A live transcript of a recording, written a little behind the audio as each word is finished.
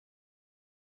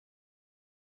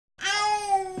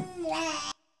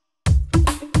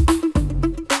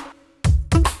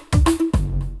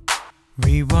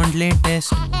want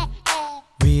latest.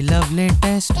 We love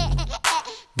latest.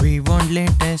 We want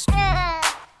latest.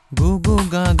 Goo goo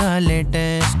gaga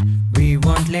latest. We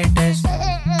want latest.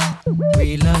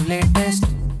 We love latest.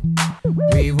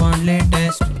 We want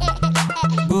latest.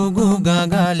 Goo goo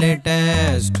gaga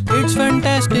latest. It's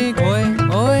fantastic, oi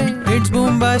oi. It's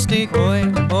bombastic, oi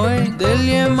oi. Dil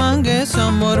ye mange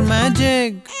some more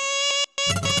magic.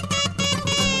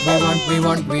 We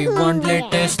want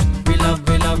latest. We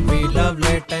love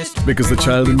latest. Because the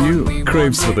child in you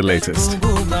craves for the latest.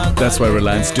 That's why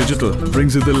Reliance Digital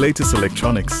brings you the latest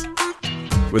electronics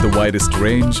with the widest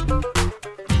range,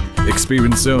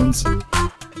 experience zones,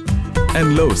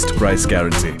 and lowest price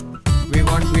guarantee. We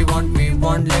want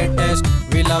latest.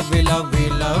 We love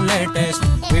latest.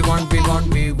 We want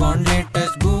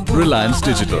latest. Reliance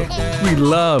Digital. We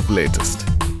love latest.